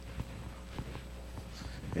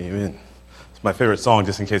Amen. It's my favorite song,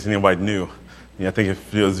 just in case anybody knew. I think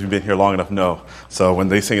if you've been here long enough, know. So when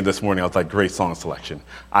they sing it this morning, I was like, great song selection.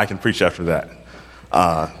 I can preach after that.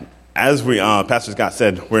 As Pastor Scott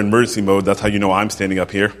said, we're in emergency mode. That's how you know I'm standing up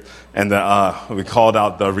here. And we called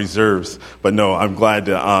out the reserves. But no, I'm glad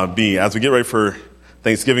to be. As we get ready for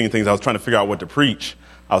Thanksgiving and things, I was trying to figure out what to preach.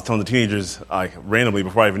 I was telling the teenagers, randomly,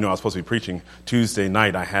 before I even knew I was supposed to be preaching, Tuesday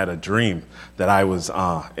night, I had a dream that I was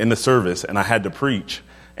in the service and I had to preach.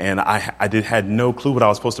 And I had no clue what I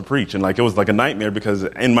was supposed to preach. And it was like a nightmare because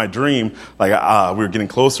in my dream, we were getting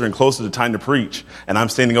closer and closer to time to preach. And I'm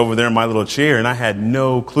standing over there in my little chair and I had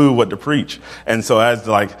no clue what to preach. And so as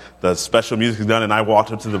the special music is done and I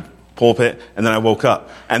walked up to the pulpit and then I woke up.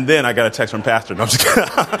 And then I got a text from Pastor. No, I'm just kidding.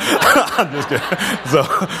 I'm just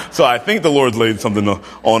kidding. So I think the Lord's laid something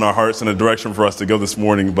on our hearts and a direction for us to go this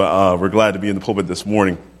morning. But we're glad to be in the pulpit this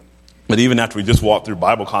morning. But even after we just walked through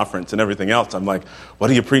Bible conference and everything else, I'm like, what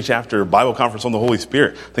do you preach after Bible conference on the Holy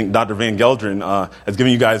Spirit? I think Dr. Van Gelderen has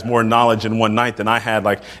given you guys more knowledge in one night than I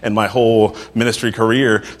had in my whole ministry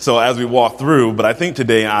career. So as we walk through, but I think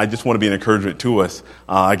today I just want to be an encouragement to us.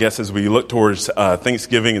 I guess as we look towards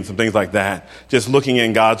Thanksgiving and some things like that, just looking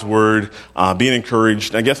in God's Word, being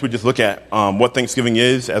encouraged. I guess we just look at what Thanksgiving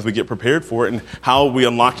is as we get prepared for it and how we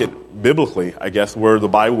unlock it biblically, I guess, where the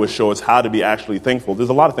Bible would show us how to be actually thankful. There's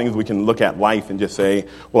a lot of things we can look at life and just say,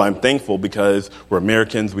 well, I'm thankful because we're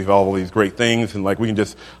Americans, we have all these great things, and we can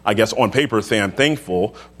just, I guess, on paper say I'm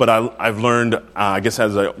thankful, but I've learned, I guess,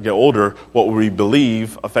 as I get older, what we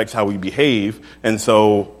believe affects how we behave, and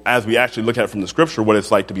so as we actually look at it from the scripture, what it's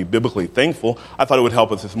like to be biblically thankful, I thought it would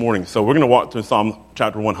help us this morning. So we're going to walk through Psalm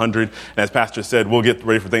chapter 100, and as Pastor said, we'll get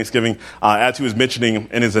ready for Thanksgiving. As he was mentioning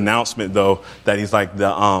in his announcement, though, that he's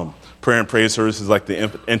the prayer and praise service is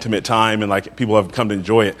the intimate time and people have come to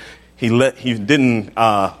enjoy it. He didn't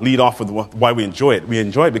lead off with why we enjoy it. We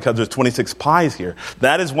enjoy it because there's 26 pies here.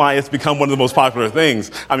 That is why it's become one of the most popular things.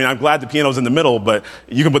 I mean, I'm glad the piano's in the middle, but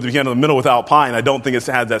you can put the piano in the middle without pie, and I don't think it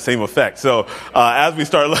has that same effect. So as we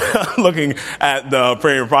start looking at the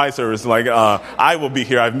prayer and praise service, I will be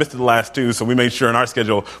here. I've missed the last two, so we made sure in our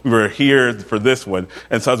schedule we were here for this one.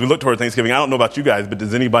 And so as we look toward Thanksgiving, I don't know about you guys, but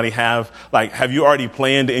does anybody have you already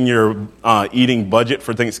planned in your eating budget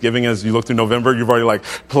for Thanksgiving as you look through November? You've already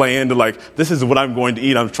planned this is what I'm going to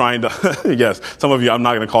eat. I'm trying to, yes, some of you, I'm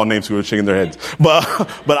not going to call names who are shaking their heads,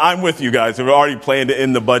 but I'm with you guys. We've already planned it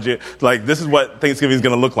in the budget. This is what Thanksgiving is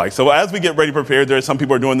going to look like. So as we get ready prepared, there are some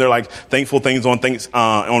people are doing their thankful things on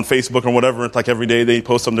Facebook or whatever. It's every day they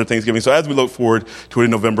post some of their Thanksgiving. So as we look forward to it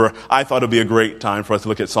in November, I thought it'd be a great time for us to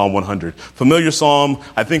look at Psalm 100. Familiar Psalm.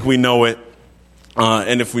 I think we know it.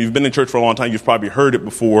 And if we've been in church for a long time, you've probably heard it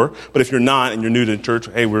before. But if you're not and you're new to church,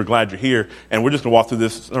 hey, we're glad you're here. And we're just going to walk through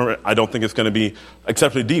this. I don't think it's going to be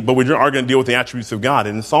exceptionally deep, but we are going to deal with the attributes of God.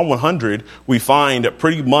 And in Psalm 100, we find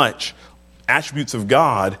pretty much attributes of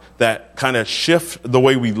God that kind of shift the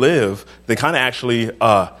way we live. They kind of actually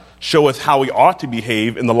show us how we ought to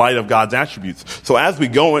behave in the light of God's attributes. So as we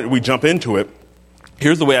go and we jump into it,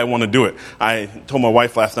 here's the way I want to do it. I told my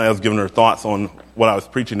wife last night I was giving her thoughts on what I was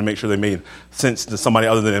preaching to make sure they made sense to somebody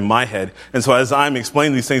other than in my head. And so as I'm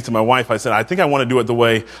explaining these things to my wife, I said, I think I want to do it the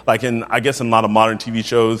way, I guess in a lot of modern TV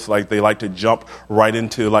shows, they like to jump right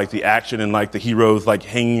into the action and the heroes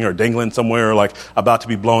hanging or dangling somewhere or about to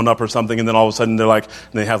be blown up or something. And then all of a sudden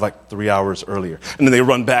they have 3 hours earlier. And then they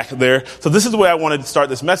run back there. So this is the way I wanted to start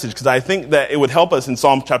this message because I think that it would help us in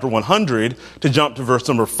Psalm chapter 100 to jump to verse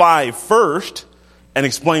number 5 first and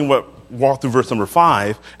explain walk through verse number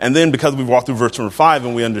 5, and then because we've walked through verse number 5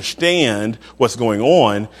 and we understand what's going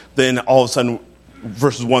on, then all of a sudden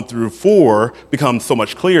verses 1 through 4 become so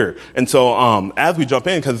much clearer. And so as we jump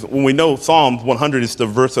in, because when we know Psalm 100 is the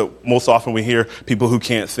verse that most often we hear people who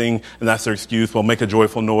can't sing, and that's their excuse, well, make a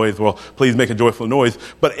joyful noise. Well, please make a joyful noise.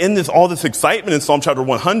 But in all this excitement in Psalm chapter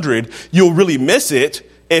 100, you'll really miss it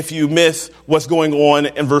if you miss what's going on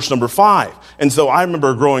in verse number 5. And so I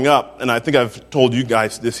remember growing up, and I think I've told you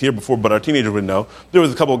guys this here before, but our teenagers would know, there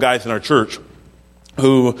was a couple of guys in our church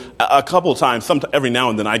who a couple of times, every now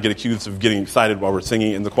and then I get accused of getting excited while we're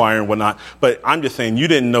singing in the choir and whatnot. But I'm just saying, you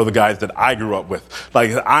didn't know the guys that I grew up with.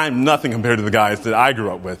 I'm nothing compared to the guys that I grew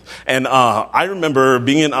up with. And I remember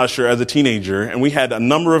being an usher as a teenager, and we had a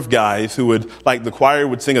number of guys who would, the choir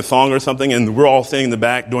would sing a song or something, and we're all sitting in the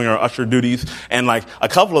back doing our usher duties. And a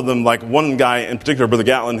couple of them, one guy in particular, Brother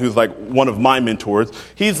Gatlin, who's one of my mentors,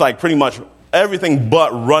 he's pretty much everything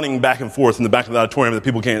but running back and forth in the back of the auditorium that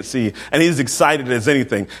people can't see. And he's excited as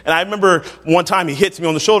anything. And I remember one time he hits me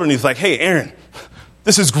on the shoulder and he's like, hey, Aaron,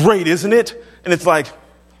 this is great, isn't it? And it's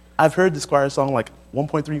I've heard this choir song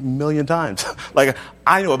 1.3 million times. Like,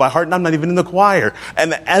 I know it by heart, and I'm not even in the choir.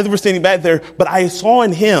 And as we're standing back there, but I saw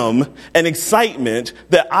in him an excitement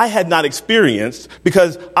that I had not experienced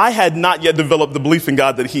because I had not yet developed the belief in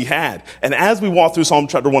God that he had. And as we walk through Psalm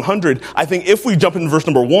chapter 100, I think if we jump into verse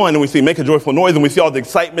number 1 and we see make a joyful noise and we see all the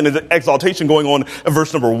excitement and the exaltation going on in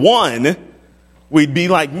verse number 1, we'd be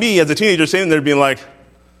like me as a teenager standing there being like,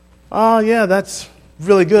 oh yeah, that's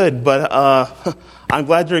really good, but I'm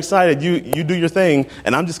glad you're excited. You do your thing,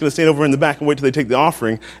 and I'm just going to stand over in the back and wait till they take the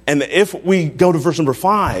offering. And if we go to verse number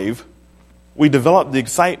 5, we develop the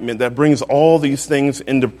excitement that brings all these things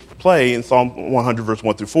into play in Psalm 100, verse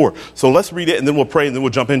 1 through 4. So let's read it, and then we'll pray, and then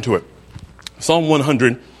we'll jump into it. Psalm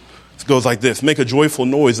 100 goes like this. Make a joyful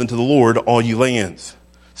noise unto the Lord, all ye lands.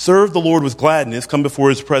 Serve the Lord with gladness. Come before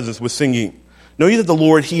his presence with singing. Know ye that the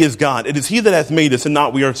Lord, he is God. It is he that hath made us, and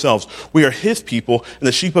not we ourselves. We are his people, and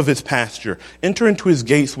the sheep of his pasture. Enter into his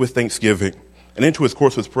gates with thanksgiving, and into his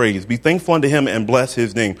courts with praise. Be thankful unto him, and bless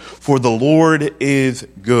his name. For the Lord is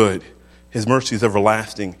good. His mercy is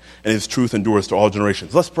everlasting, and his truth endures to all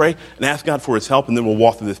generations. Let's pray and ask God for his help, and then we'll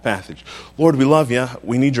walk through this passage. Lord, we love you.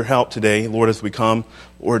 We need your help today, Lord, as we come.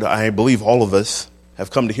 Lord, I believe all of us have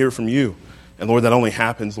come to hear from you. And Lord, that only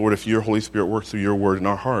happens, Lord, if your Holy Spirit works through your word in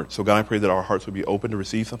our hearts. So God, I pray that our hearts would be open to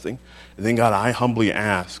receive something. And then God, I humbly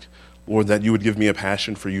ask, Lord, that you would give me a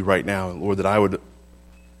passion for you right now. And Lord, that I would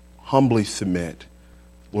humbly submit,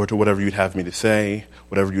 Lord, to whatever you'd have me to say,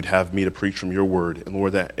 whatever you'd have me to preach from your word. And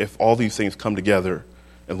Lord, that if all these things come together,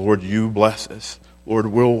 and Lord, you bless us, Lord,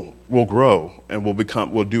 we'll grow and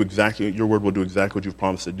we'll do exactly, your word will do exactly what you've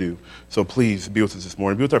promised to do. So please be with us this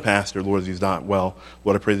morning. Be with our pastor, Lord, as he's not well.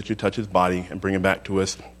 Lord, I pray that you touch his body and bring him back to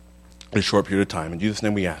us in a short period of time. In Jesus'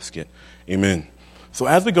 name we ask it. Amen. So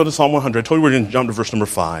as we go to Psalm 100, I told you we're going to jump to verse number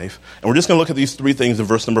 5. And we're just going to look at these 3 things in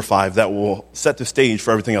verse number 5 that will set the stage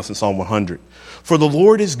for everything else in Psalm 100. For the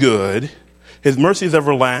Lord is good, his mercy is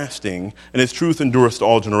everlasting, and his truth endures to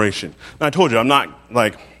all generation. Now I told you,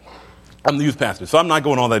 I'm the youth pastor, so I'm not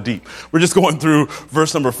going all that deep. We're just going through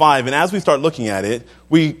verse number 5. And as we start looking at it,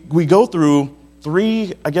 we go through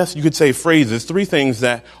 3, I guess you could say phrases, 3 things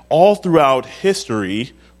that all throughout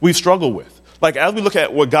history we've struggled with. Like, as we look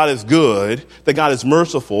at what God is good, that God is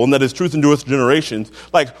merciful, and that his truth endures to generations,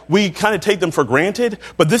 like, we kind of take them for granted,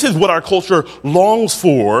 but this is what our culture longs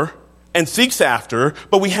for and seeks after,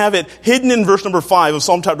 but we have it hidden in verse number 5 of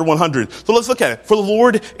Psalm chapter 100. So let's look at it. For the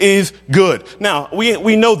Lord is good. Now,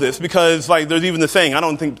 we know this because, like, there's even the saying, I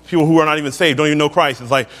don't think people who are not even saved don't even know Christ.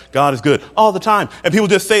 It's like, God is good all the time. And people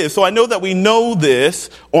just say this. So I know that we know this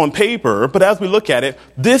on paper, but as we look at it,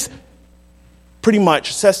 this pretty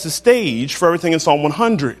much sets the stage for everything in Psalm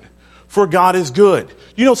 100. For God is good.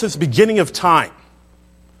 You know, since the beginning of time,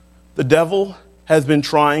 the devil has been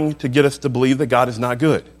trying to get us to believe that God is not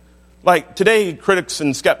good. Like, today, critics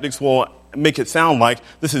and skeptics will make it sound like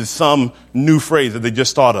this is some new phrase that they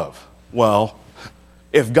just thought of. Well,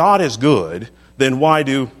 if God is good, then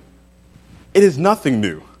it is nothing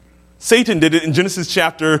new. Satan did it in Genesis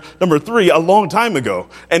chapter number 3 a long time ago.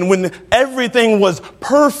 And when everything was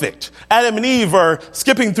perfect, Adam and Eve are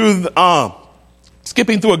skipping through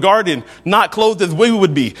a garden, not clothed as we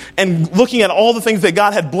would be, and looking at all the things that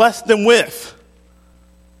God had blessed them with.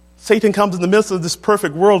 Satan comes in the midst of this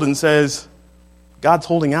perfect world and says, God's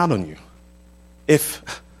holding out on you. If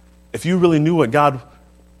you really knew what God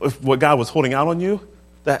was holding out on you,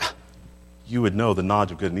 that you would know the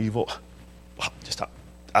knowledge of good and evil. Well,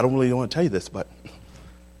 I don't really want to tell you this, but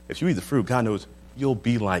if you eat the fruit, God knows you'll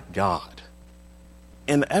be like God.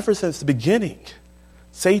 And ever since the beginning,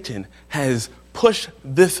 Satan has pushed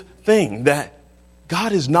this thing that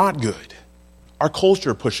God is not good. Our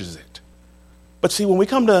culture pushes it. But see,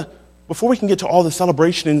 before we can get to all the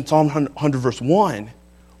celebration in Psalm 100 verse 1,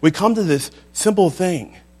 we come to this simple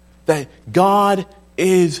thing, that God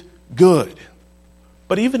is good.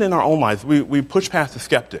 But even in our own lives, we push past the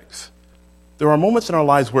skeptics. There are moments in our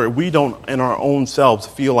lives where we don't, in our own selves,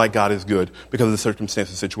 feel like God is good because of the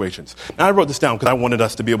circumstances and situations. Now, I wrote this down because I wanted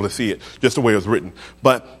us to be able to see it just the way it was written.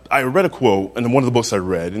 But I read a quote in one of the books I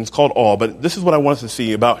read, and it's called All, but this is what I want us to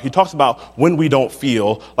see about. He talks about when we don't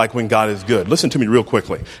feel like when God is good. Listen to me real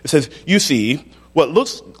quickly. It says, you see, what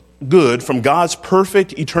looks good from God's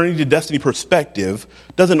perfect eternity to destiny perspective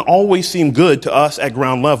doesn't always seem good to us at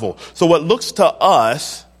ground level. So what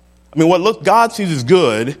God sees as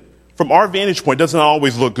good, from our vantage point, doesn't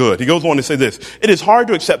always look good. He goes on to say this: it is hard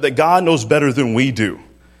to accept that God knows better than we do.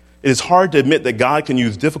 It is hard to admit that God can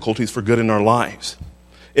use difficulties for good in our lives.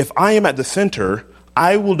 If I am at the center,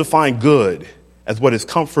 I will define good as what is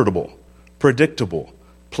comfortable, predictable,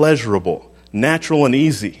 pleasurable, natural, and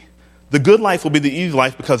easy. The good life will be the easy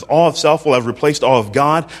life because all of self will have replaced all of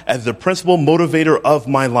God as the principal motivator of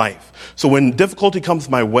my life. So when difficulty comes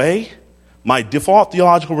my way, my default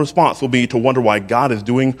theological response will be to wonder why God is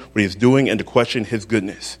doing what he is doing and to question his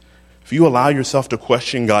goodness. If you allow yourself to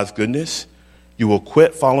question God's goodness, you will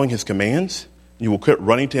quit following his commands. You will quit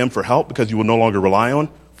running to him for help because you will no longer rely on,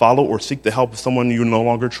 follow, or seek the help of someone you no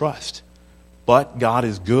longer trust. But God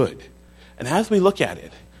is good. And as we look at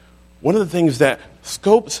it, one of the things that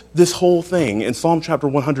scopes this whole thing in Psalm chapter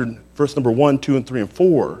 100, verse number 1, 2, and 3, and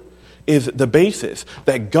 4 is the basis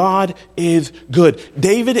that God is good.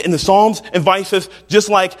 David in the Psalms invites us, just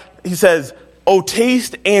like he says, oh,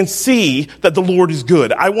 taste and see that the Lord is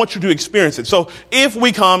good. I want you to experience it. So if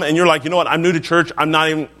we come and you're like, you know what, I'm new to church. I'm not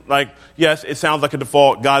even like, yes, it sounds like a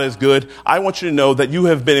default. God is good. I want you to know that you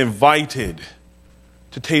have been invited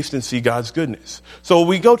to taste and see God's goodness. So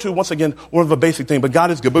we go to, once again, one of a basic thing, but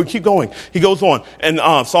God is good. But we keep going. He goes on. And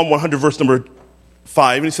Psalm 100, verse number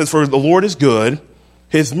 5, and he says, for the Lord is good.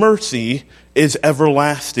 His mercy is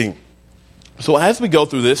everlasting. So as we go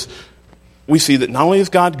through this, we see that not only is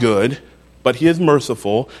God good, but he is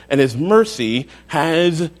merciful, and his mercy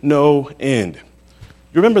has no end.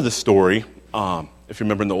 You remember the story, if you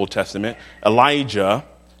remember in the Old Testament, Elijah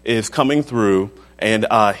is coming through, and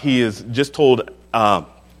he is just told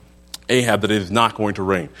Ahab that it is not going to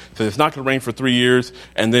rain. So it's not going to rain for 3 years,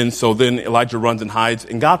 and then Elijah runs and hides,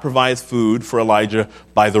 and God provides food for Elijah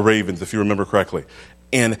by the ravens, if you remember correctly.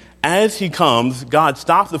 And as he comes, God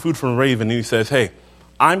stops the food from a raven, and he says, hey,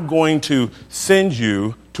 I'm going to send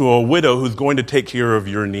you to a widow who's going to take care of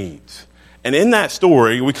your needs. And in that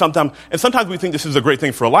story, we come down, and sometimes we think this is a great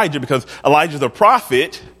thing for Elijah because Elijah the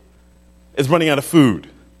prophet is running out of food.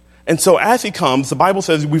 And so as he comes, the Bible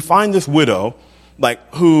says we find this widow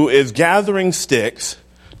who is gathering sticks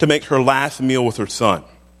to make her last meal with her son.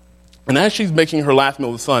 And as she's making her last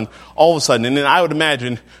meal with her son, all of a sudden, and then I would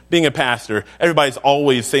imagine, being a pastor, everybody's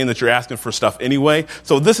always saying that you're asking for stuff anyway.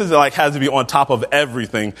 So this is has to be on top of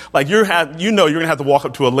everything. You're going to have to walk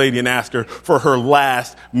up to a lady and ask her for her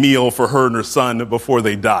last meal for her and her son before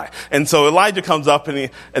they die. And so Elijah comes up and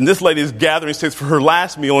this lady is gathering sticks for her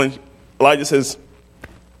last meal. And Elijah says,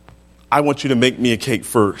 I want you to make me a cake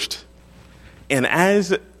first. And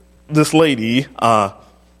as this lady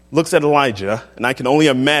looks at Elijah, and I can only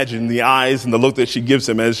imagine the eyes and the look that she gives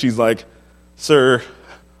him as she's like, sir,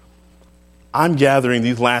 I'm gathering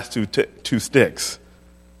these last two sticks,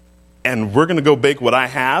 and we're going to go bake what I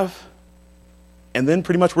have, and then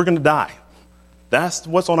pretty much we're going to die. That's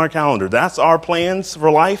what's on our calendar. That's our plans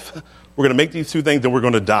for life. We're going to make these two things, then we're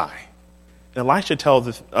going to die. And Elijah tells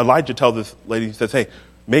this lady, he says, hey,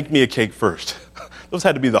 make me a cake first. Those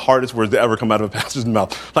had to be the hardest words to ever come out of a pastor's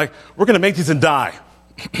mouth. We're going to make these and die.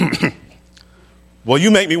 Well,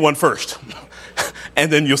 you make me one first,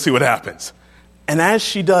 and then you'll see what happens. And as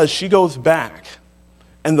she does, she goes back,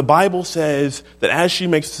 and the Bible says that as she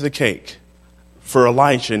makes the cake for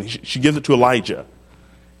Elijah, and she gives it to Elijah,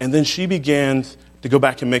 and then she begins to go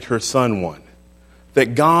back and make her son one,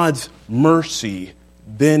 that God's mercy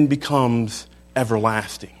then becomes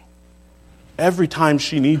everlasting. Every time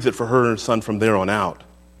she needs it for her and her son from there on out,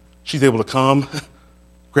 she's able to come,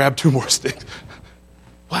 grab 2 more sticks.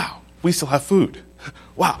 Wow, we still have food.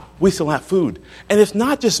 Wow, we still have food. And it's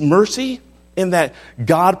not just mercy in that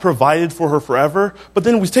God provided for her forever, but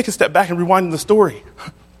then we take a step back and rewind the story.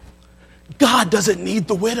 God doesn't need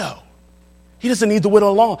the widow. He doesn't need the widow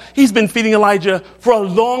alone. He's been feeding Elijah for a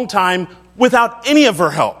long time without any of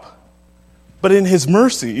her help. But in his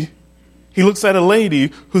mercy, he looks at a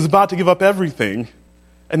lady who's about to give up everything,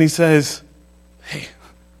 and he says, hey,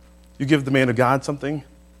 you give the man of God something,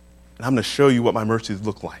 and I'm going to show you what my mercies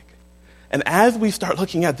look like. And as we start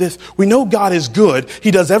looking at this, we know God is good.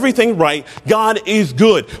 He does everything right. God is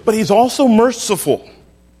good. But he's also merciful.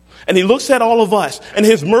 And he looks at all of us, and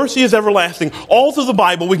his mercy is everlasting. All through the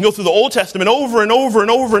Bible, we can go through the Old Testament over and over and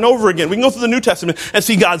over and over again. We can go through the New Testament and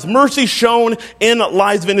see God's mercy shown in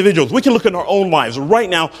lives of individuals. We can look at our own lives right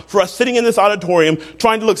now, for us sitting in this auditorium,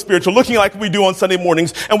 trying to look spiritual, looking like we do on Sunday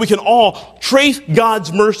mornings, and we can all trace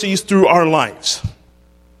God's mercies through our lives.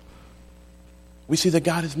 We see that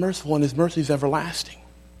God is merciful and his mercy is everlasting.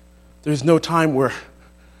 There's no time where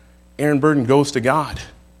Aaron Burden goes to God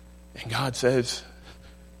and God says,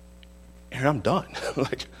 Aaron, I'm done.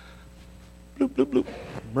 Bloop, bloop, bloop.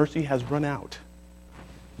 Mercy has run out.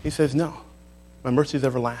 He says, no, my mercy is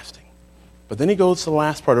everlasting. But then he goes to the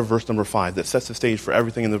last part of verse number 5 that sets the stage for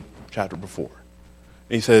everything in the chapter before.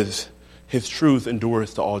 And he says, his truth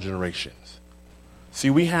endures to all generations. See,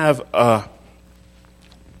 we have a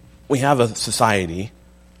society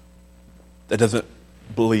that doesn't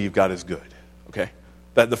believe God is good, okay?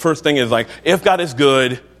 That the first thing is like, if God is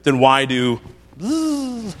good, then why do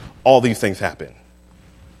all these things happen?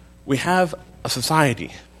 We have a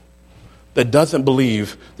society that doesn't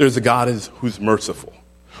believe there's a God who's merciful.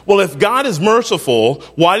 Well, if God is merciful,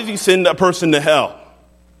 why did he send a person to hell?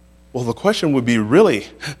 Well, the question would be really,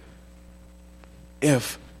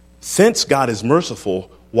 since God is merciful,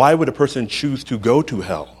 why would a person choose to go to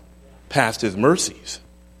hell past his mercies?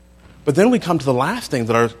 But then we come to the last thing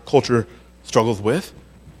that our culture struggles with,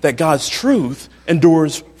 that God's truth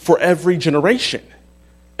endures for every generation.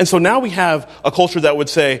 And so now we have a culture that would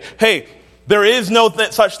say, hey, there is no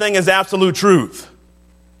such thing as absolute truth,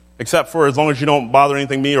 except for as long as you don't bother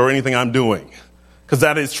anything me or anything I'm doing, because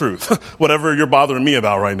that is truth, whatever you're bothering me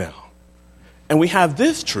about right now. And we have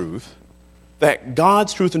this truth, that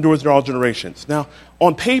God's truth endures through all generations. Now,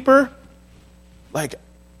 on paper,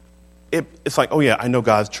 it's like, oh yeah, I know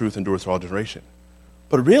God's truth endures through all generations.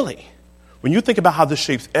 But really, when you think about how this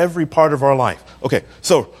shapes every part of our life, okay,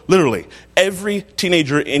 so literally every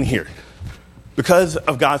teenager in here, because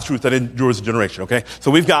of God's truth that endures a generation, okay? So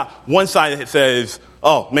we've got one side that says,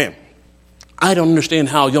 oh man, I don't understand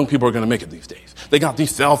how young people are going to make it these days. They got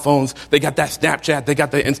these cell phones, they got that Snapchat, they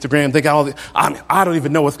got the Instagram, they got all the, I don't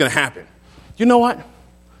even know what's going to happen. You know what?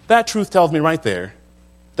 That truth tells me right there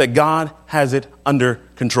that God has it under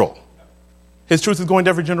control. His truth is going to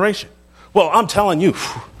every generation. Well, I'm telling you,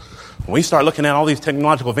 when we start looking at all these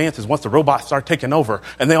technological advances, once the robots start taking over,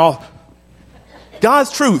 and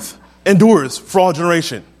God's truth endures for all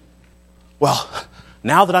generation. Well,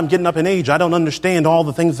 now that I'm getting up in age, I don't understand all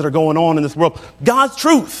the things that are going on in this world. God's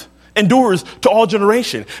truth endures to all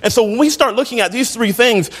generation. And so when we start looking at these three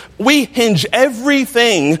things, we hinge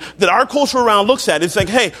everything that our culture around looks at. It's like,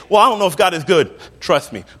 hey, well, I don't know if God is good.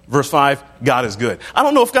 Trust me. Verse 5, God is good. I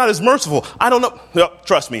don't know if God is merciful. I don't know. No,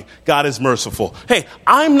 trust me. God is merciful. Hey,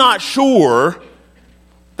 I'm not sure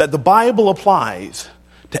that the Bible applies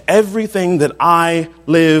to everything that I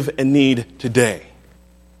live and need today.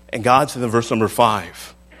 And God says in verse number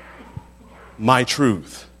 5, my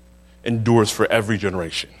truth endures for every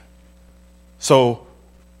generation. So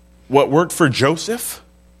what worked for Joseph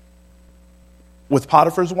with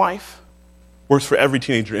Potiphar's wife works for every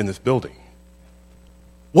teenager in this building.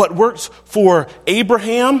 What works for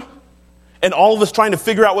Abraham and all of us trying to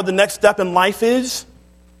figure out what the next step in life is,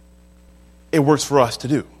 it works for us to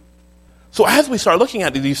do. So as we start looking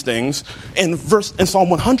at these things in Psalm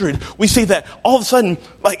 100, we see that all of a sudden,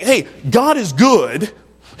 hey, God is good.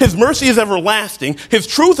 His mercy is everlasting. His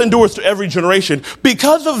truth endures to every generation.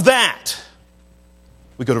 Because of that,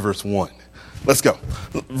 we go to verse 1. Let's go.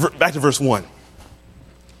 Back to verse 1.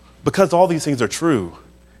 Because all these things are true,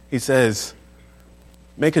 he says,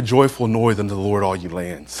 make a joyful noise unto the Lord, all you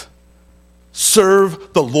lands.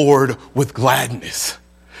 Serve the Lord with gladness.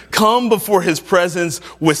 Come before his presence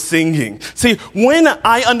with singing. See, when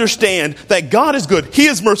I understand that God is good, he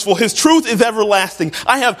is merciful, his truth is everlasting,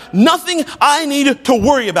 I have nothing I need to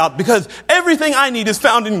worry about because everything I need is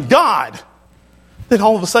found in God, then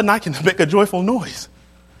all of a sudden I can make a joyful noise.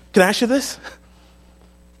 Can I ask you this?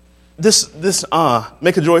 This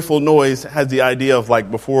make a joyful noise has the idea of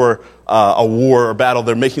before a war or battle,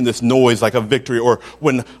 they're making this noise like a victory, or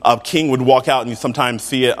when a king would walk out and you sometimes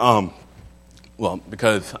see it, well,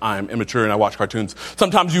 because I'm immature and I watch cartoons,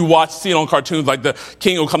 sometimes you see it on cartoons, like the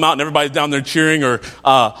king will come out and everybody's down there cheering, or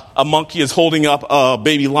a monkey is holding up a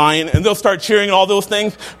baby lion, and they'll start cheering and all those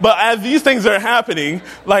things. But as these things are happening,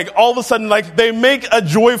 all of a sudden, they make a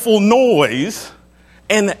joyful noise,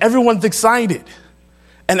 and everyone's excited.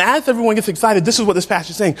 And as everyone gets excited, this is what this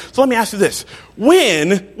passage is saying. So let me ask you this.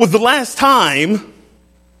 When was the last time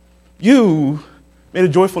you made a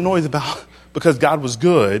joyful noise because God was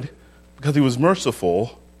good, because he was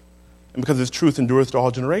merciful, and because his truth endures to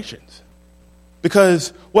all generations? Because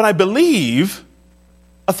what I believe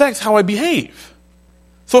affects how I behave.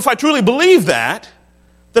 So if I truly believe that,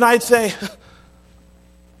 then I'd say,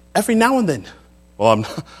 every now and then, well,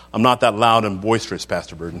 I'm not that loud and boisterous,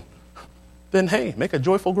 Pastor Burden. Then, hey, make a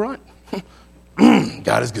joyful grunt.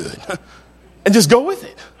 God is good. And just go with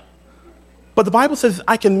it. But the Bible says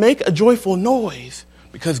I can make a joyful noise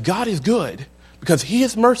because God is good, because he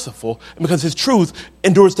is merciful, and because his truth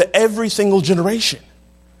endures to every single generation.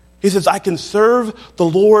 He says, I can serve the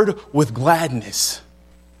Lord with gladness.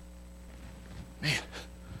 Man,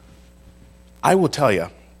 I will tell you,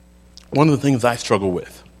 one of the things I struggle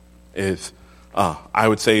with is, I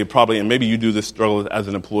would say probably, and maybe you do this struggle as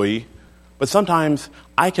an employee, but sometimes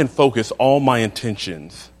I can focus all my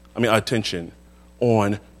attention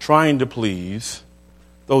on trying to please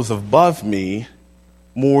those above me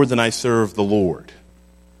more than I serve the Lord.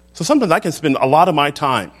 So sometimes I can spend a lot of my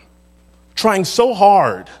time trying so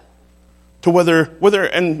hard to whether,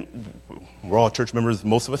 and we're all church members,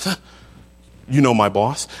 most of us, you know my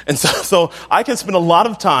boss. And so I can spend a lot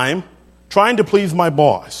of time trying to please my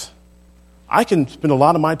boss. I can spend a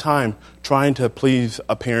lot of my time trying to please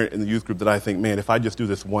a parent in the youth group that I think, man, if I just do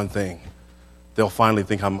this one thing, they'll finally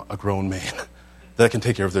think I'm a grown man that can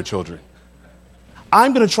take care of their children.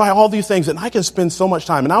 I'm going to try all these things, and I can spend so much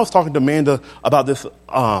time. And I was talking to Amanda about this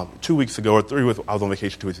 2 weeks ago, I was on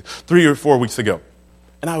vacation 2 weeks ago, 3 or 4 weeks ago.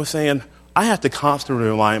 And I was saying, I have to constantly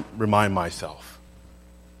remind myself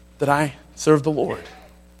that I serve the Lord.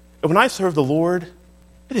 And when I serve the Lord,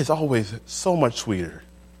 it is always so much sweeter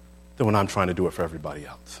than when I'm trying to do it for everybody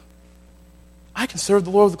else. I can serve the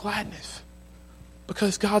Lord with gladness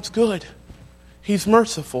because God's good. He's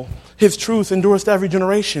merciful. His truth endures to every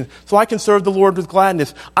generation. So I can serve the Lord with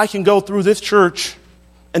gladness. I can go through this church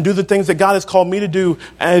and do the things that God has called me to do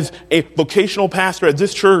as a vocational pastor at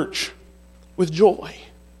this church with joy.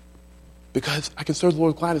 Because I can serve the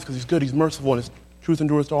Lord with gladness because He's good, He's merciful, and His truth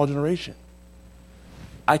endures to all generation.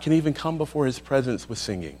 I can even come before His presence with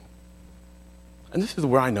singing. And this is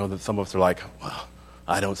where I know that some of us are like, well,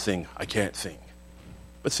 I don't sing, I can't sing.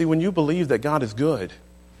 But see, when you believe that God is good,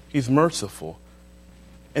 He's merciful,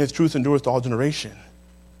 and His truth endures to all generation,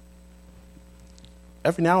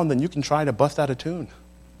 every now and then you can try to bust out a tune.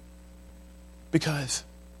 Because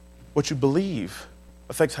what you believe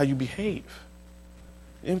affects how you behave.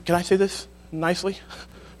 Can I say this nicely?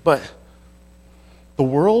 But the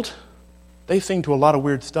world, they sing to a lot of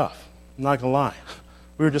weird stuff. I'm not going to lie.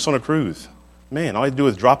 We were just on a cruise. Man, all you do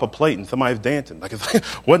is drop a plate and somebody's dancing. Like, it's like,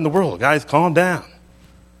 what in the world? Guys, calm down.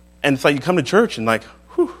 And it's like you come to church and like,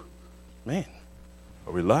 whew, man,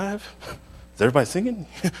 are we live? Is everybody singing?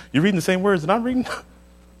 You reading the same words that I'm reading?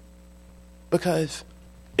 Because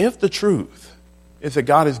if the truth is that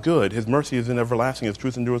God is good, His mercy is everlasting, His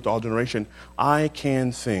truth endures to all generation, I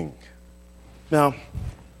can sing. Now,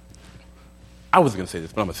 I wasn't going to say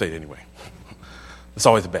this, but I'm going to say it anyway. It's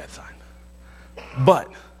always a bad sign. But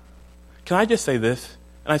can I just say this?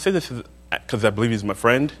 And I say this because I believe he's my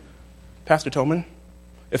friend, Pastor Toman.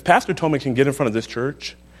 If Pastor Toman can get in front of this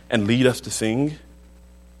church and lead us to sing,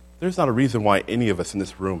 there's not a reason why any of us in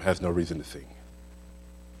this room has no reason to sing.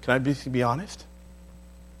 Can I be honest?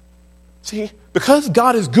 See, because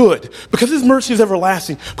God is good, because His mercy is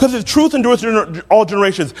everlasting, because His truth endures to all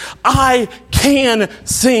generations, I can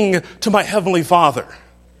sing to my Heavenly Father.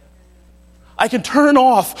 I can turn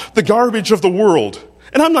off the garbage of the world.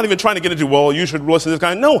 And I'm not even trying to get into, well, you should listen to this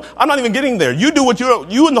guy. No, I'm not even getting there. You do what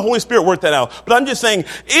you and the Holy Spirit work that out. But I'm just saying,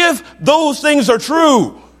 if those things are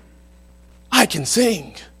true, I can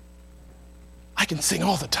sing. I can sing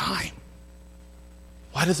all the time.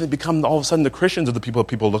 Why doesn't it become all of a sudden the Christians are the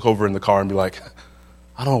people look over in the car and be like,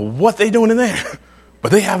 I don't know what they're doing in there,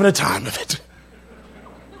 but they having a time of it.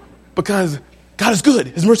 Because God is good.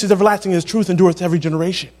 His mercy is everlasting. His truth endures to every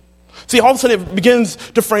generation. See, all of a sudden it begins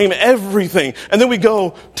to frame everything. And then we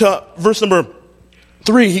go to verse number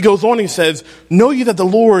 3. He goes on and he says, know ye that the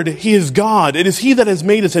Lord, He is God. It is He that has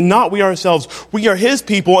made us and not we ourselves. We are His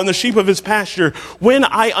people and the sheep of His pasture. When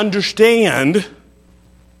I understand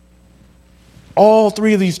all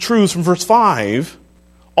three of these truths from verse 5,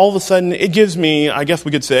 all of a sudden it gives me, I guess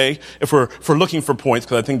we could say, if we're looking for points,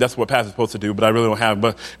 because I think that's what pastor's supposed to do, but I really don't have,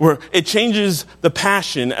 but where it changes the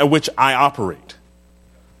passion at which I operate.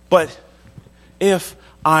 But if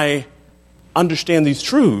I understand these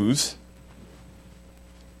truths,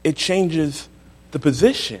 it changes the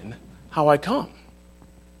position how I come.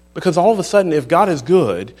 Because all of a sudden, if God is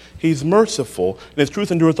good, He's merciful, and His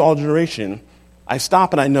truth endures to all generation, I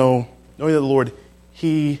stop and I know, knowing that the Lord,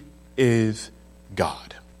 He is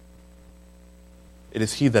God. It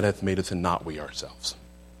is He that hath made us and not we ourselves.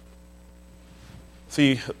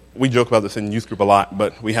 See, we joke about this in youth group a lot,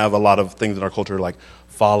 but we have a lot of things in our culture like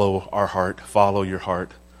follow our heart, follow your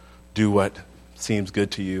heart, do what seems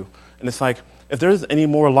good to you. And it's like, if there's any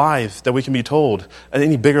more lies that we can be told, and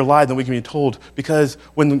any bigger lie than we can be told, because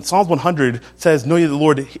when Psalms 100 says, know ye the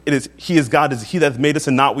Lord, He is God, it is He that hath made us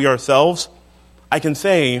and not we ourselves, I can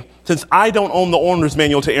say, since I don't own the owner's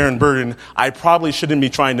manual to Aaron Burden, I probably shouldn't be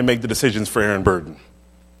trying to make the decisions for Aaron Burden.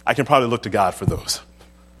 I can probably look to God for those.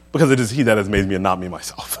 Because it is He that has made me and not me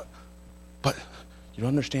myself. But you don't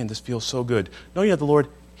understand, this feels so good. Know ye that the Lord,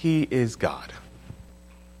 He is God.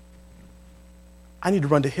 I need to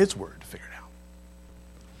run to His word to figure it out.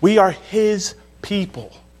 We are His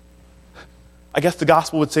people. I guess the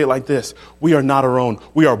gospel would say it like this. We are not our own.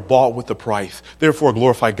 We are bought with a price. Therefore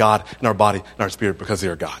glorify God in our body and our spirit because they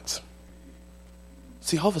are God's.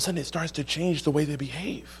 See, all of a sudden it starts to change the way they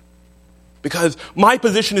behave. Because my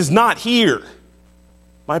position is not here.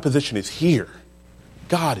 My position is here.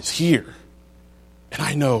 God is here. And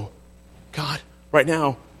I know, God, right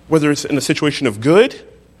now, whether it's in a situation of good,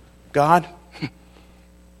 God,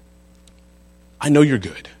 I know you're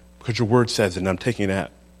good because your word says it, and I'm taking it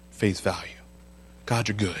at face value. God,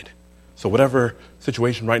 you're good. So whatever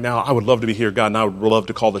situation right now, I would love to be here, God, and I would love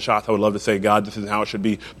to call the shots. I would love to say, God, this is how it should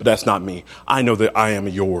be, but that's not me. I know that I am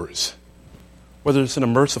yours. Whether it's in a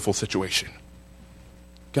merciful situation.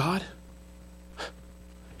 God,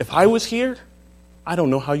 if I was here, I don't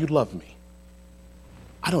know how you'd love me.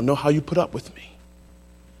 I don't know how you put up with me.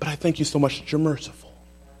 But I thank you so much that you're merciful.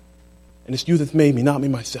 And it's you that's made me, not me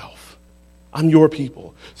myself. I'm your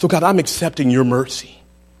people. So God, I'm accepting your mercy,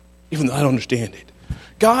 even though I don't understand it.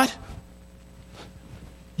 God,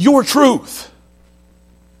 your truth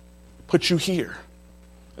puts you here.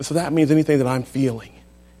 And so that means anything that I'm feeling,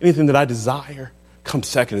 anything that I desire, comes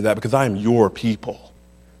second to that because I am your people.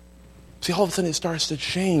 See, all of a sudden it starts to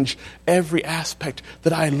change every aspect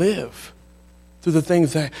that I live through the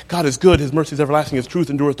things that God is good, his mercy is everlasting, his truth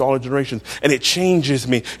endureth to all generations. And it changes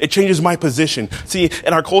me. It changes my position. See,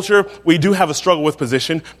 in our culture, we do have a struggle with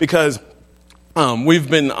position because we've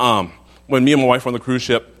been, when me and my wife were on the cruise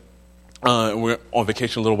ship, we were on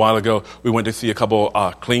vacation a little while ago. We went to see a couple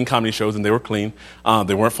clean comedy shows, and they were clean.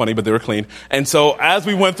 They weren't funny, but they were clean. And so as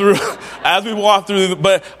we went through, as we walked through,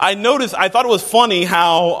 but I noticed, I thought it was funny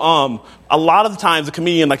how a lot of the times a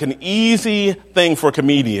comedian, like an easy thing for a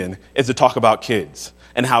comedian is to talk about kids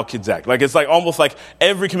and how kids act. Like it's like almost like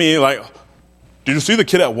every comedian, like, did you see the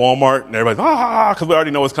kid at Walmart? And everybody's, because we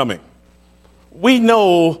already know what's coming. We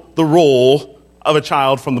know the role of a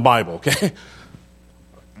child from the Bible, okay?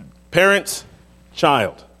 Parents,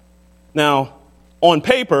 child. Now, on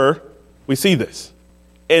paper, we see this.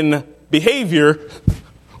 In behavior,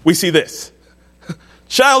 we see this.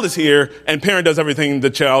 Child is here, and parent does everything the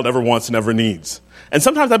child ever wants and ever needs. And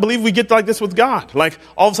sometimes I believe we get like this with God. Like,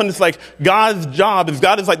 all of a sudden, it's like God's job is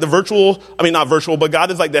God is like the not virtual, but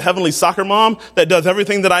God is like the heavenly soccer mom that does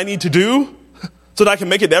everything that I need to do so that I can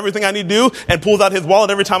make it everything I need to do and pulls out his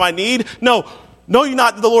wallet every time I need. No, you're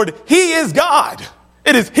not the Lord. He is God.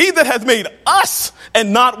 It is he that has made us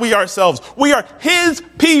and not we ourselves. We are his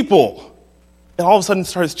people. And all of a sudden it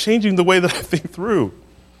starts changing the way that I think through.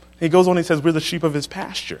 He goes on and he says, we're the sheep of his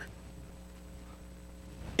pasture.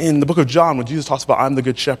 In the book of John, when Jesus talks about I'm the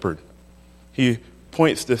good shepherd, he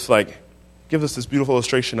points this gives us this beautiful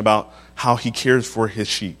illustration about how he cares for his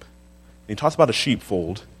sheep. And he talks about a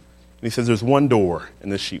sheepfold. And he says there's one door in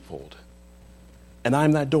this sheepfold. And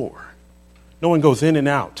I'm that door. No one goes in and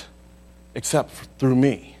out except through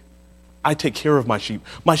me. I take care of my sheep.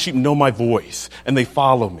 My sheep know my voice, and they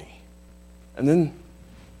follow me. And then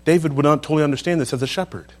David would not totally understand this as a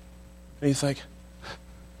shepherd. And he's like,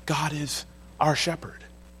 God is our shepherd.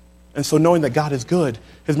 And so knowing that God is good,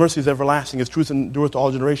 his mercy is everlasting, his truth endureth to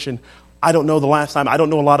all generation. I don't know the last time, I don't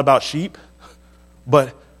know a lot about sheep,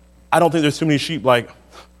 but I don't think there's too many sheep like,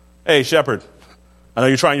 hey, shepherd, I know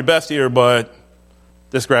you're trying your best here, but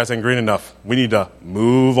this grass ain't green enough. We need to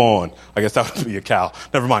move on. I guess that would be a cow.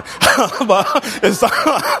 Never mind. But it's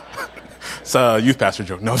a youth pastor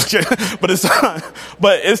joke. No, I'm just kidding.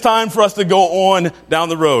 But it's time for us to go on down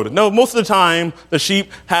the road. No, most of the time the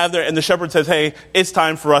sheep and the shepherd says, hey, it's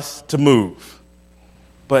time for us to move.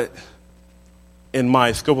 But in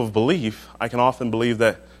my scope of belief, I can often believe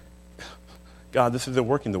that, God, this isn't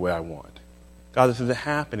working the way I want. God, this isn't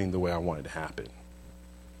happening the way I want it to happen.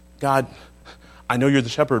 God, I know you're the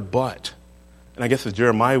shepherd, but, and I guess as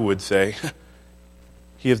Jeremiah would say,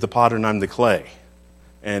 he is the potter and I'm the clay.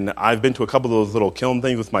 And I've been to a couple of those little kiln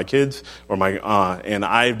things with my kids, and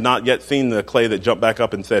I've not yet seen the clay that jumped back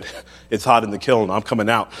up and said, it's hot in the kiln, I'm coming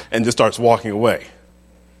out, and just starts walking away.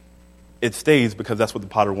 It stays because that's what the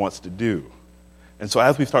potter wants to do. And so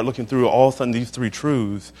as we start looking through, all of a sudden these three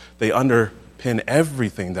truths, they underpin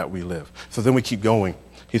everything that we live. So then we keep going.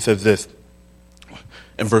 He says this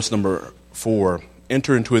in verse number 4,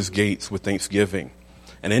 enter into his gates with thanksgiving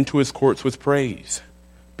and into his courts with praise.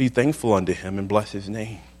 Be thankful unto him and bless his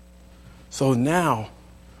name. So now,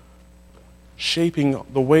 shaping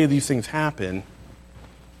the way these things happen,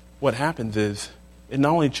 what happens is it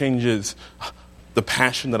not only changes the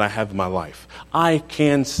passion that I have in my life. I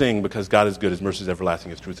can sing because God is good, his mercy is everlasting,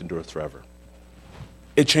 his truth endureth forever.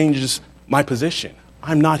 It changes my position.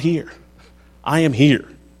 I'm not here. I am here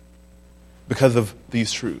because of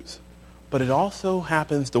these truths. But it also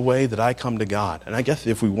happens the way that I come to God. And I guess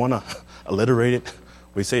if we want to alliterate it,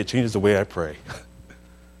 we say it changes the way I pray.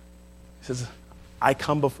 He says, I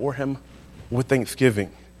come before him with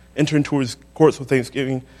thanksgiving. Enter into his courts with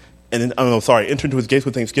thanksgiving. Enter into his gates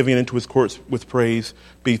with thanksgiving and into his courts with praise.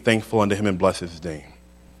 Be thankful unto him and bless his name.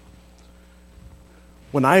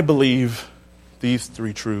 When I believe these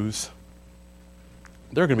three truths,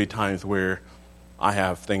 there are going to be times where I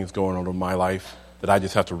have things going on in my life that I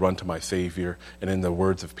just have to run to my Savior. And in the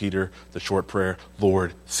words of Peter, the short prayer,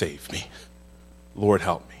 Lord, save me. Lord,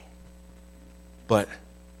 help me. But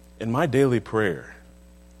in my daily prayer,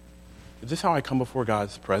 is this how I come before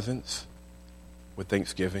God's presence? With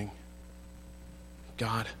thanksgiving?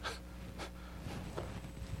 God,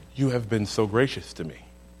 you have been so gracious to me.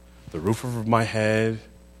 The roof over my head,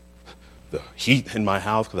 the heat in my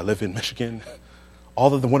house because I live in Michigan,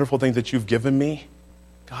 all of the wonderful things that you've given me,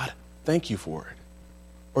 God, thank you for it.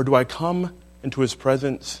 Or do I come into his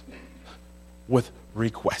presence with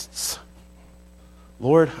requests?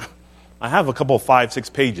 Lord, I have a couple of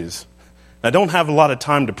 5-6 pages. I don't have a lot of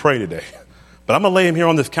time to pray today, but I'm going to lay him here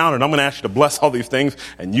on this counter and I'm going to ask you to bless all these things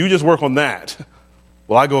and you just work on that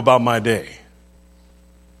while I go about my day.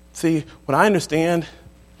 See, when I understand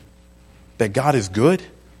that God is good,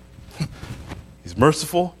 he's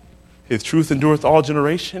merciful, his truth endureth all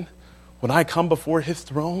generation, when I come before his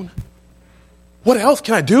throne, what else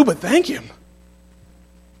can I do but thank him?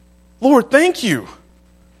 Lord, thank you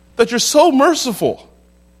that you're so merciful.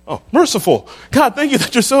 Oh, merciful. God, thank you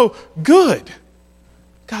that you're so good.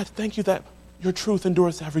 God, thank you that your truth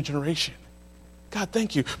endures every generation. God,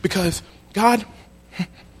 thank you. Because, God,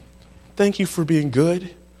 thank you for being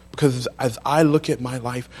good. Because as I look at my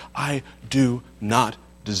life, I do not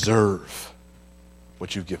deserve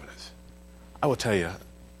what you've given us. I will tell you,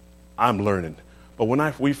 I'm learning. But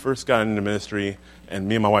when we first got into ministry, and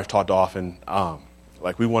me and my wife talked often,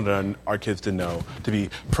 we wanted our kids to know, to be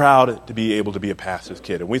proud to be able to be a pastor's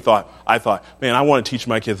kid. And I thought, man, I want to teach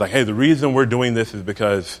my kids, hey, the reason we're doing this is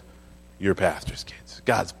because you're pastor's kids.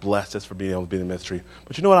 God's blessed us for being able to be in the ministry.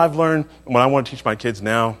 But you know what I've learned when I want to teach my kids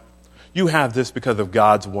now? You have this because of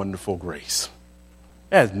God's wonderful grace.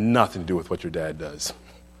 It has nothing to do with what your dad does.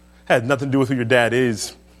 It has nothing to do with who your dad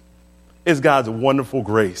is. It's God's wonderful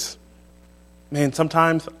grace. Man,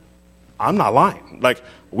 sometimes I'm not lying.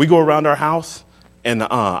 We go around our house, and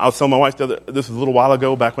I was telling my wife this was a little while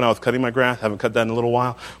ago, back when I was cutting my grass. I haven't cut that in a little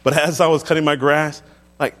while. But as I was cutting my grass,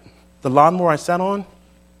 the lawnmower I sat on,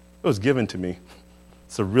 it was given to me.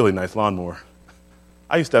 It's a really nice lawnmower.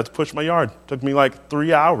 I used to have to push my yard. It took me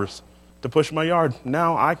 3 hours to push my yard.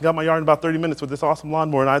 Now I got my yard in about 30 minutes with this awesome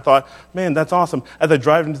lawnmower, and I thought, man, that's awesome. As I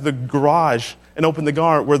drive into the garage and open the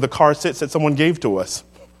car where the car sits that someone gave to us,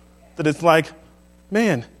 that it's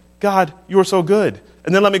man, God, you are so good.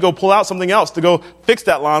 And then let me go pull out something else to go fix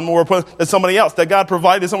that lawnmower that somebody else, that God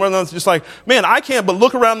provided somewhere else. Just man, I can't but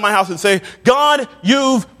look around my house and say, God,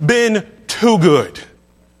 you've been too good.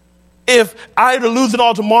 If I were to lose it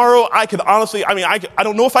all tomorrow, I could honestly, I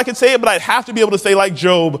don't know if I could say it, but I'd have to be able to say like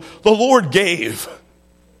Job, the Lord gave.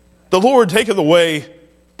 The Lord taketh away.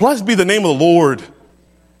 Blessed be the name of the Lord.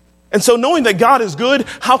 And so knowing that God is good,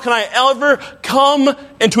 how can I ever come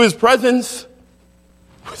into his presence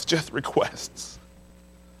with just requests?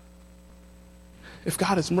 If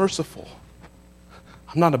God is merciful,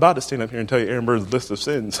 I'm not about to stand up here and tell you Aaron Bird's list of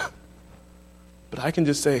sins, but I can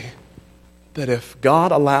just say that if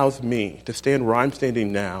God allows me to stand where I'm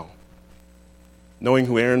standing now, knowing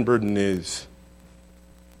who Aaron Burden is,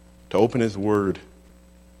 to open his word,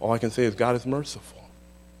 all I can say is God is merciful.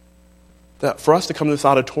 That for us to come to this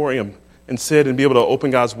auditorium and sit and be able to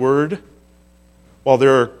open God's word while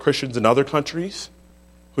there are Christians in other countries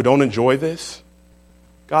who don't enjoy this,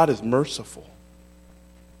 God is merciful.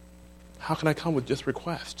 How can I come with just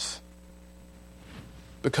requests?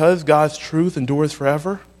 Because God's truth endures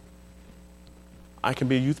forever, I can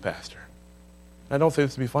be a youth pastor. I don't say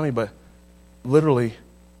this to be funny, but literally,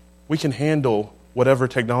 we can handle whatever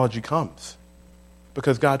technology comes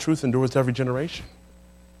because God's truth endures every generation.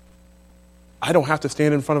 I don't have to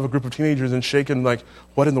stand in front of a group of teenagers and shaking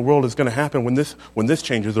what in the world is going to happen when this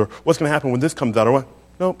changes, or what's going to happen when this comes out, or what?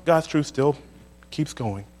 No, God's truth still keeps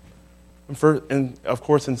going. And of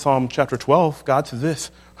course, in Psalm chapter 12, God says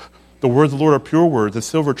this: the words of the Lord are pure words, as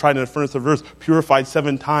silver tried in a furnace of earth, purified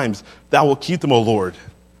 7 times. Thou wilt keep them, O Lord.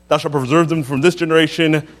 Thou shalt preserve them from this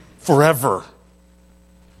generation forever.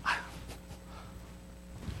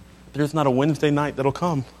 There's not a Wednesday night that'll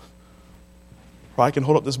come where I can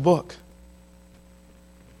hold up this book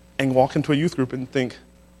and walk into a youth group and think,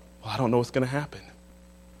 well, I don't know what's going to happen.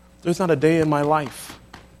 There's not a day in my life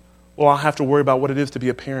where I'll have to worry about what it is to be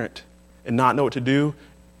a parent and not know what to do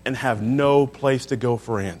and have no place to go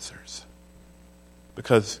for answers,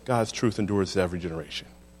 because God's truth endures every generation.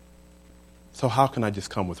 So how can I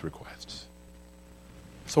just come with requests?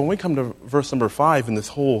 So when we come to verse number 5 in this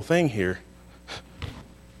whole thing here,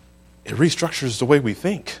 it restructures the way we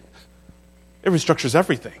think. It restructures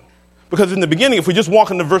everything. Because in the beginning, if we just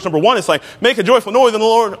walk into verse number 1, it's like, make a joyful noise in the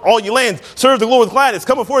Lord, all you lands. Serve the Lord with gladness.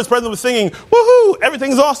 Come before his presence with singing. Woohoo!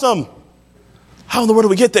 Everything's awesome. How in the world do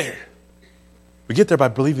we get there? We get there by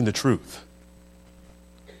believing the truth.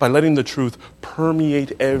 By letting the truth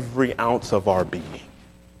permeate every ounce of our being.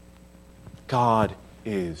 God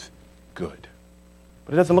is good.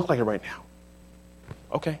 But it doesn't look like it right now.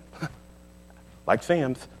 Okay. Like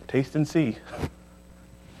Sam's, taste and see.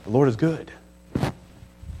 The Lord is good.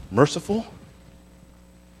 Merciful.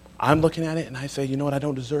 I'm looking at it and I say, you know what, I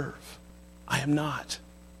don't deserve. I am not.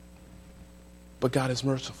 But God is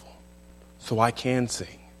merciful. So I can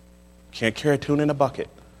sing. Can't carry a tune in a bucket.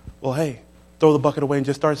 Well, hey, throw the bucket away and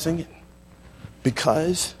just start singing.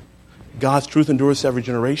 Because God's truth endures to every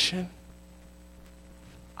generation,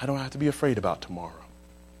 I don't have to be afraid about tomorrow.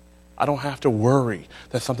 I don't have to worry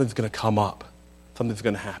that something's going to come up, something's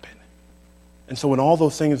going to happen. And so when all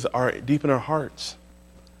those things are deep in our hearts,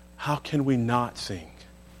 how can we not sing?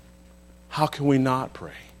 How can we not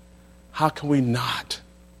pray? How can we not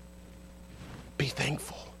be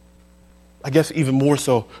thankful? I guess even more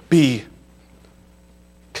so, be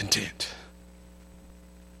content.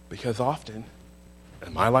 Because often,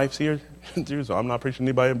 and my life's here too, so I'm not preaching to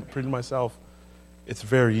anybody, I'm preaching to myself, it's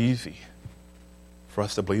very easy for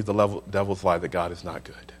us to believe the devil's lie that God is not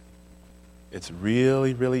good. It's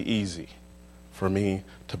really, really easy for me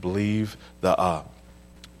to believe the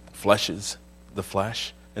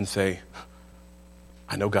flesh and say,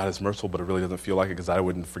 I know God is merciful, but it really doesn't feel like it because I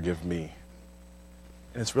wouldn't forgive me.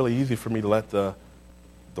 And it's really easy for me to let the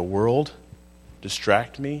world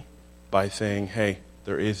distract me by saying, hey,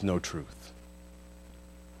 there is no truth.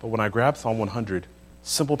 But when I grab Psalm 100,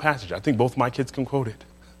 simple passage, I think both my kids can quote it.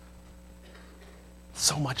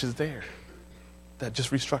 So much is there that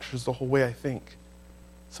just restructures the whole way I think.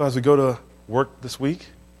 So as we go to work this week,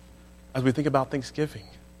 as we think about Thanksgiving,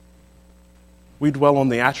 we dwell on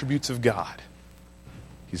the attributes of God.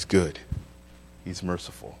 He's good. He's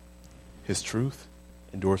merciful. His truth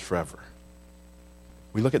endures forever.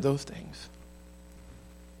 We look at those things.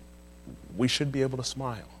 We should be able to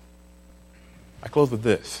smile. I close with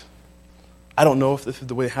this. I don't know if this is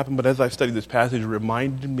the way it happened, but as I've studied this passage, it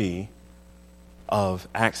reminded me of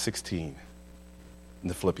Acts 16 in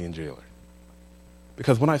the Philippian jailer.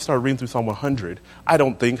 Because when I started reading through Psalm 100, I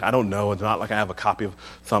don't know, it's not like I have a copy of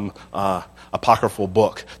some apocryphal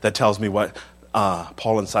book that tells me what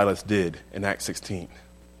Paul and Silas did in Acts 16.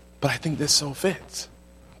 But I think this so fits.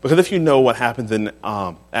 Because if you know what happens in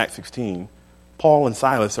Acts 16, Paul and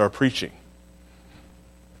Silas are preaching.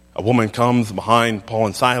 A woman comes behind Paul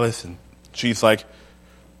and Silas, and she's like,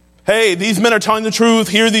 hey, these men are telling the truth.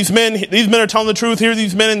 Here are these men. These men are telling the truth. Here are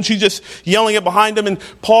these men. And she's just yelling it behind them. And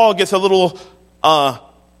Paul gets a little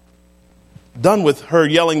done with her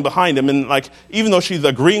yelling behind him. And like, even though she's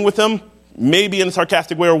agreeing with him, maybe in a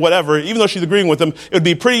sarcastic way or whatever, even though she's agreeing with him, it would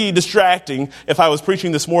be pretty distracting if I was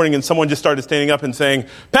preaching this morning and someone just started standing up and saying,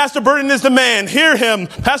 Pastor Burton is the man. Hear him.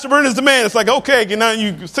 Pastor Burton is the man. It's like, okay,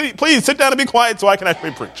 please sit down and be quiet so I can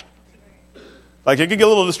actually preach. Like, it could get a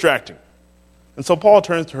little distracting. And so Paul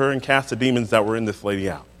turns to her and casts the demons that were in this lady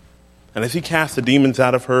out. And as he cast the demons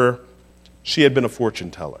out of her, she had been a fortune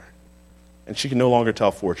teller. And she can no longer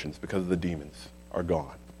tell fortunes because the demons are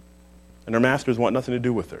gone. And her masters want nothing to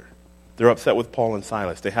do with her. They're upset with Paul and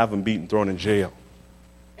Silas. They have them beaten, thrown in jail.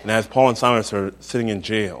 And as Paul and Silas are sitting in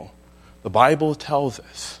jail, the Bible tells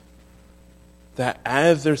us that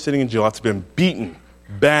as they're sitting in jail, after being beaten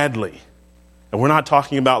badly, and we're not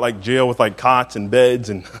talking about like jail with like cots and beds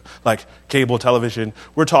and like cable television.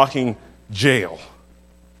 We're talking jail.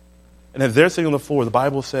 And as they're sitting on the floor, the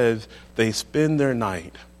Bible says they spend their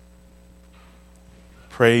night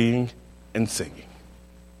praying and singing.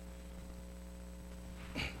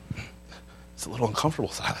 It's a little uncomfortable,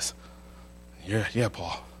 Silas. Yeah,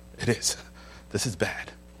 Paul, it is. This is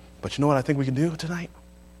bad. But you know what I think we can do tonight?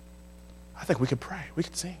 I think we could pray. We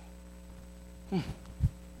could sing.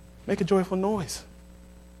 Make a joyful noise.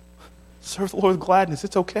 Serve the Lord with gladness.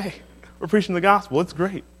 It's okay. We're preaching the gospel. It's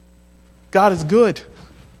great. God is good.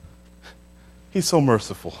 He's so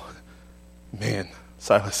merciful. Man,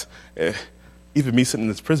 Silas, even me sitting in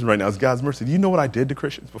this prison right now is God's mercy. Do you know what I did to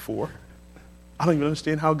Christians before? I don't even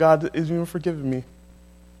understand how God is even forgiving me.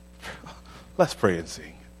 Let's pray and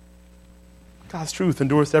sing. God's truth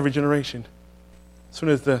endures to every generation. As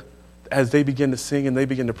soon as they begin to sing and they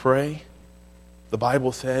begin to pray, the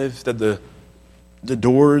Bible says that the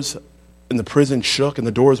doors in the prison shook and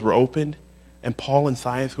the doors were opened. And Paul and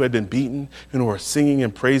Silas, who had been beaten, and who are singing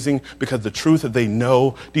and praising because the truth that they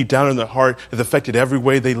know deep down in their heart has affected every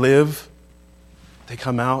way they live, they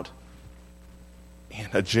come out, and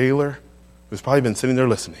a jailer who's probably been sitting there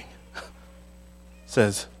listening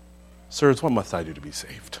says, "Sirs, what must I do to be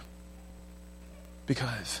saved?"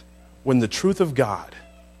 Because when the truth of God,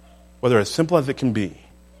 whether as simple as it can be,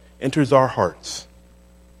 enters our hearts,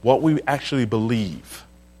 what we actually believe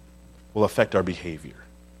will affect our behavior.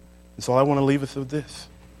 And so I want to leave us with this.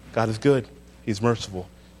 God is good. He's merciful.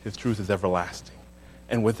 His truth is everlasting.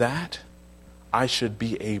 And with that, I should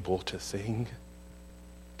be able to sing,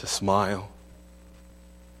 to smile,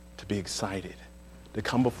 to be excited, to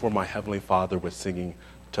come before my Heavenly Father with singing,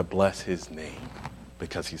 to bless his name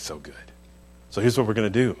because he's so good. So here's what we're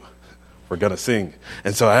going to do. We're going to sing.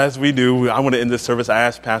 And so as we do, I want to end this service. I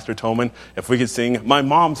asked Pastor Toman if we could sing my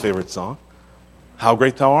mom's favorite song, How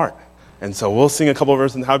Great Thou Art. And so we'll sing a couple of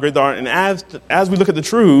verses in How Great Thou Art. And as we look at the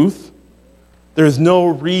truth, there's no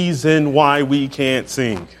reason why we can't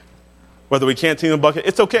sing. Whether we can't sing in the bucket,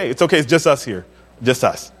 it's okay. It's okay. It's just us here. Just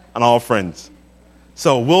us and all friends.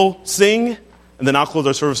 So we'll sing, and then I'll close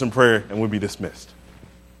our service in prayer, and we'll be dismissed.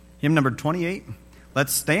 Hymn number 28.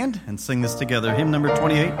 Let's stand and sing this together. Hymn number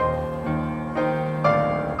 28.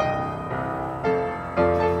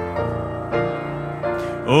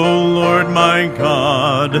 O Lord my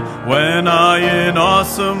God, when I in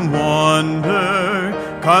awesome wonder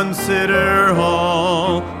consider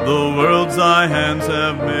all the worlds thy hands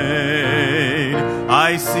have made,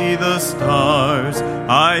 I see the stars,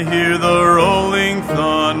 I hear the rolling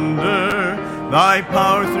thunder, thy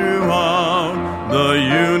power throughout the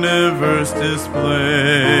universe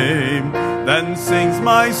display. Then sings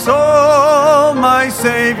my soul, my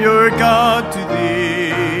Savior God, to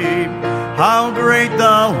thee. How great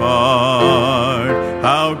thou art,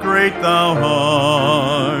 how great thou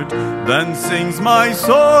art. Then sings my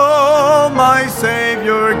soul, my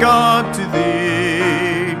Savior God, to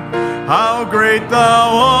thee. How great thou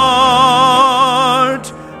art,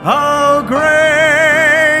 how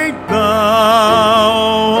great thou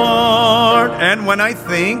art. And when I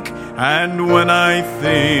think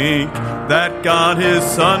that God his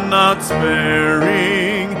Son not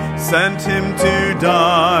sparing sent him to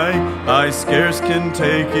die, I scarce can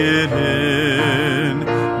take it in,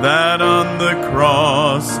 that on the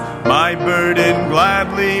cross, my burden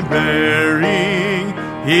gladly bearing,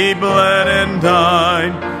 he bled and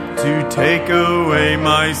died to take away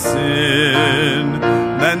my sin.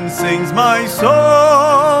 Then sings my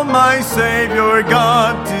soul, my Savior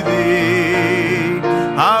God, to thee.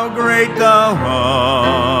 How great thou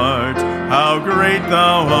art, how great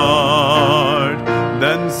thou art.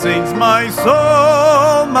 Then sings my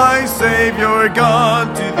soul, my Savior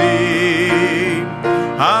God, to thee.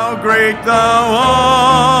 How great thou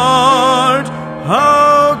art,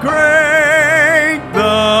 how great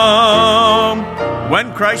thou.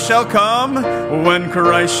 When Christ shall come, when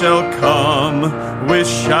Christ shall come, with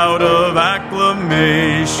shout of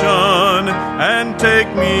acclamation, and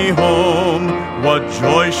take me home, what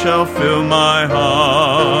joy shall fill my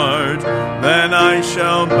heart? Then I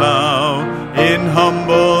shall bow in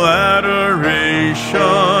humble adoration,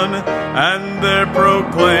 and there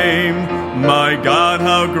proclaim, my God,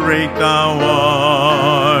 how great thou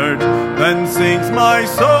art. Then sings my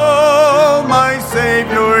soul, my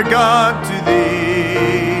Savior God, to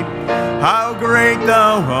thee. How great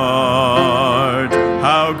thou art,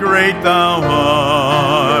 how great thou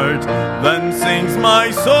art. Then sings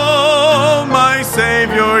my soul, my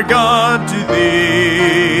Savior God, to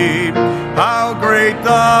thee. How great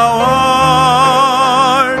thou art.